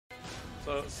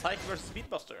So, Seik versus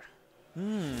Beatbuster.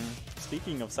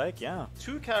 Speaking of Seik, yeah.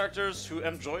 Two characters who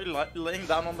enjoy laying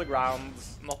down on the ground,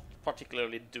 not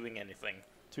particularly doing anything.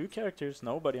 Two characters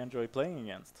nobody enjoy playing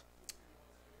against.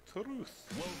 Truth.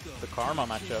 The Karma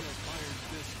matchup.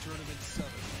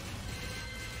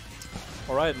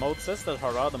 Alright, Mode says that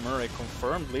Harada Murray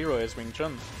confirmed Leroy is Wing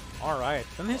Chun. Alright,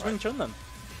 then he's Wing Chun then.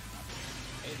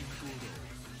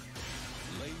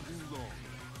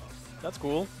 That's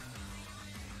cool.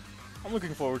 I'm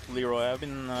looking forward to Leroy. I've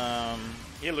been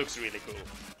He looks really cool.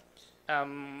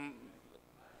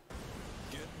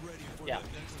 Yeah.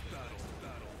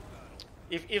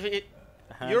 If it,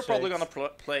 you're probably gonna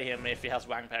play him if he has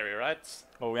Wang Parry, right?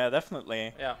 Oh yeah,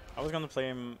 definitely. Yeah. I was gonna play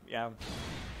him. Yeah.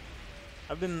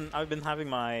 I've been having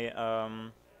my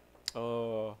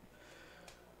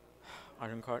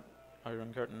Iron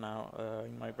Curtain now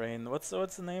in my brain. What's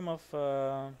the name of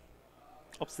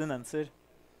Abstinenser?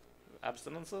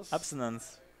 Abstinences?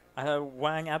 Abstinence. I have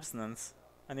Wang abstinence.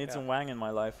 I need some Wang in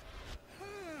my life.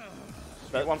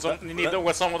 You need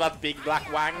some of that big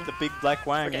black Wang? The big black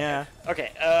Wang, okay. yeah.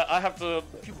 Okay, I have to...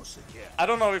 I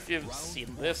don't know if you've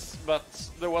seen this, but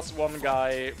there was one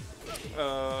guy...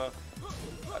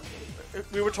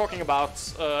 we were talking about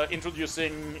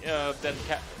introducing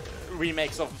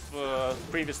remakes of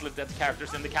previously dead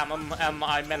characters in the canon, and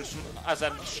I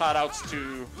said shoutouts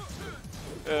to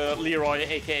Leroy,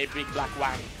 aka Big Black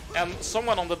Wang. And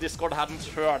someone on the Discord hadn't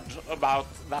heard about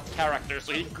that character,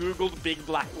 so he googled Big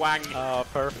Black Wang. Oh,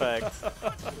 perfect.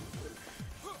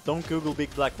 Don't Google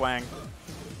Big Black Wang.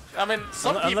 I mean,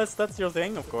 unless that's your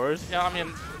thing, of course. Yeah, I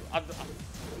mean,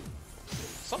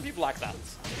 some people like that.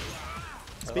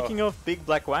 Speaking of Big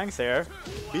Black Wangs here,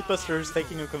 Beatbuster is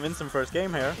taking a convincing first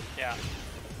game here. Yeah.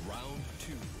 Round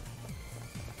 2.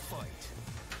 Fight.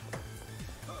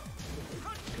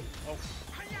 Oh.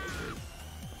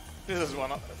 This is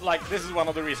one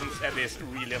of the reasons Eddy is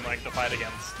really annoying to fight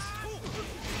against.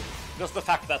 Just the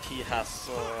fact that he has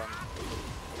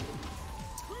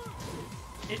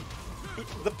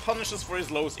the punishes for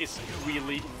his lows is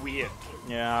really weird.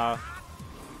 Yeah.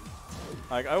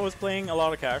 Like, I was playing a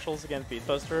lot of casuals against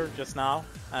Beatbuster just now,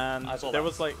 and there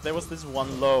was this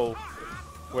one low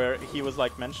where he was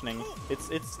like mentioning it's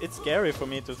scary for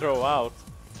me to throw out,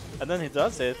 and then he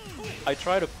does it. I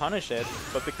try to punish it,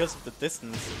 but because of the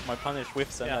distance, my punish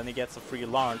whiffs and then he gets a free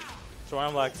launch. So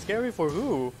I'm like, scary for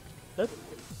who?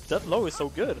 That low is so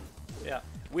good. Yeah.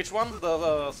 Which one?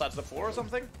 The sidestep 4 or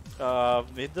something?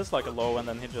 He does like a low and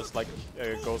then he just like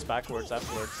goes backwards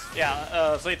afterwards.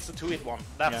 Yeah, so it's the 2-hit one.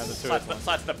 That's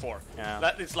sidestep 4. Yeah.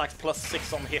 That it's like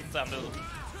 +6 on hit and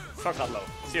fuck that low.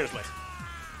 Seriously.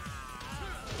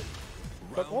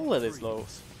 But all of these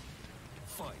lows.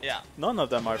 Yeah. None of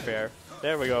them are fair.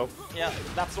 There we go. Yeah,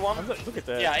 that's the one. Look at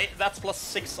that. Yeah, that's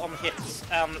 +6 on hits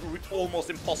and almost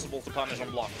impossible to punish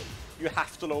on block. You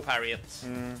have to low parry it.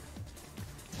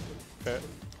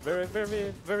 Very,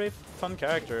 very, very fun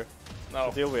character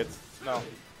to deal with. No.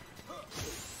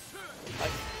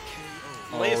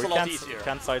 Plays a lot easier.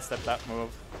 Can't sidestep that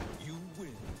move. You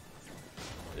win.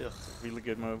 Ugh. Really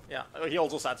good move. Yeah, he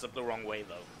also sidestepped the wrong way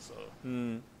though, so...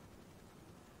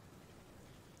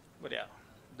 But yeah,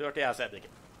 dirty ass Eddy.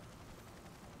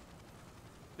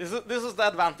 This is the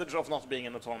advantage of not being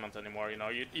in the tournament anymore, you know,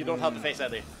 you don't have to face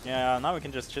Eddy. Yeah, now we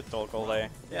can just shit talk all day.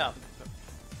 Yeah.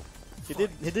 He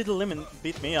did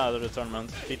beat me out of the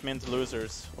tournament, beat me into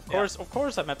losers. Of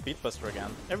course I met Beatbuster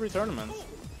again, every tournament.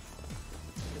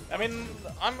 I mean,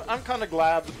 I'm kind of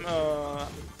glad.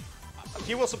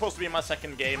 He was supposed to be my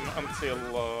second game until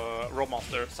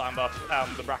Robmaster signed up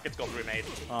and the bracket got remade.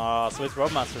 So it's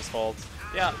Robmaster's fault.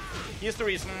 Yeah, he's the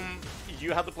reason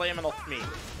you had to play him and not me.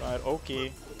 Right,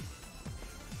 okay.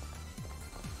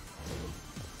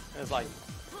 It's like,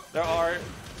 there are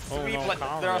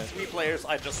three players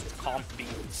I just can't beat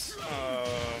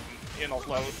in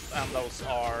Oslo, and those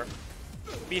are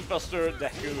Beatbuster,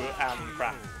 Deku, and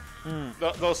Crap.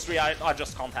 Those three I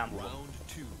just can't handle. Round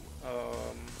 2.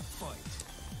 Fight.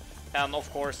 And of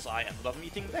course I ended up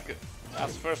meeting Deku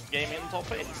as first game in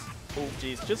top 8. Oh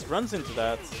jeez, just runs into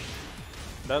that.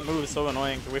 That move is so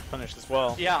annoying to whip punish as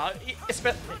well. Yeah,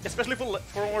 especially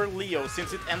for Leo,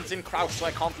 since it ends in crouch, so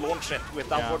I can't launch it with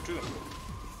down forward 2.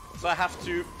 So I have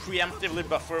to preemptively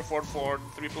buffer forward 4,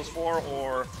 3+4,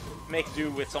 or make do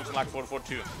with something like forward 4,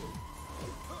 2.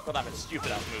 God damn it,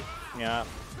 stupid ass move. Yeah,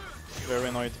 very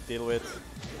annoying to deal with.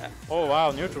 Yeah. Oh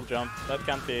wow, neutral jump. That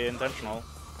can't be intentional.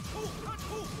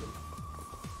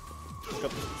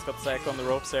 It's got Seik on the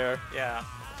ropes there. Yeah.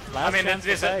 Last I mean, chance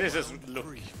this is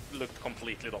looked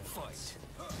completely dominant.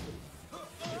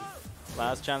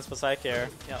 Last chance for Seik here.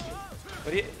 Yeah.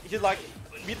 But he like,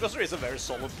 Beatbuster is a very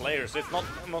solid player, so it's not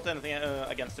anything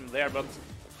against him there, but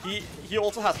he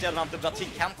also has the advantage that he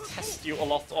can test you a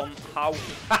lot on how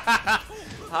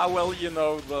how well you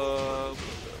know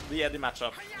the Eddy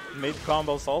matchup. Mid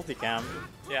combo salty cam.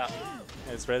 Yeah,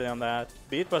 it's ready on that.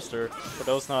 Beatbuster, for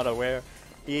those not aware,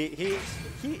 he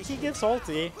gives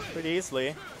salty pretty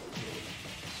easily,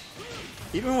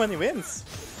 even when he wins.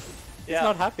 He's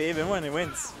not happy even when he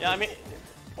wins. Yeah, I mean,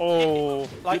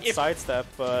 like good sidestep,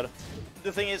 but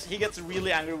the thing is, he gets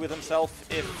really angry with himself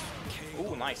if.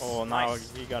 Oh, nice. Oh, now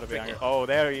he gotta be angry. Oh,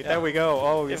 there we go.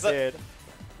 Oh, he did.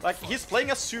 Like, he's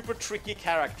playing a super tricky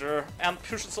character and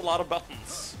pushes a lot of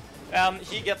buttons. And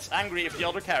he gets angry if the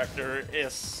other character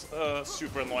is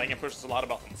super annoying and pushes a lot of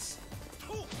buttons.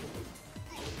 Oh,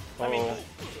 I mean,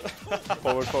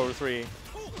 forward 3.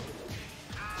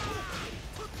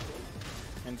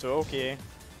 Into Oki.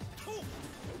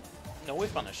 No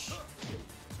whip punish.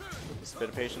 Just a bit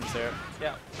of patience there.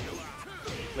 Yeah.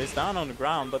 Lays down on the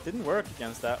ground, but didn't work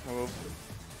against that move,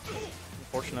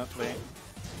 unfortunately.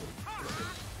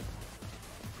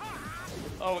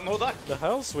 Oh, no duck. The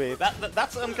hell sweep.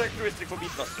 That's uncharacteristic for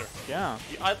Beatbuster. Yeah.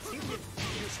 I think he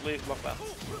usually block that.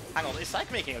 Hang on, is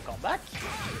Seik making a comeback?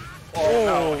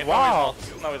 Oh, no, wow.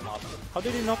 No, he's not. How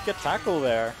did he not get tackled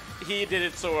there? He did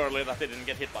it so early that he didn't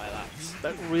get hit by that.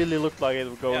 That really looked like it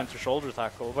would go into shoulder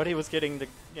tackle, but he was getting the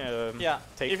takedown.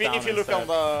 If you look on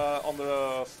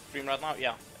the stream right now,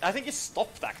 yeah, I think he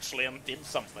stopped actually and did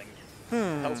something.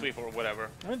 Hell sweep or whatever.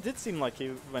 It did seem like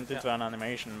he went into an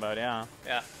animation, but yeah.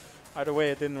 Yeah. Either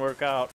way, it didn't work out.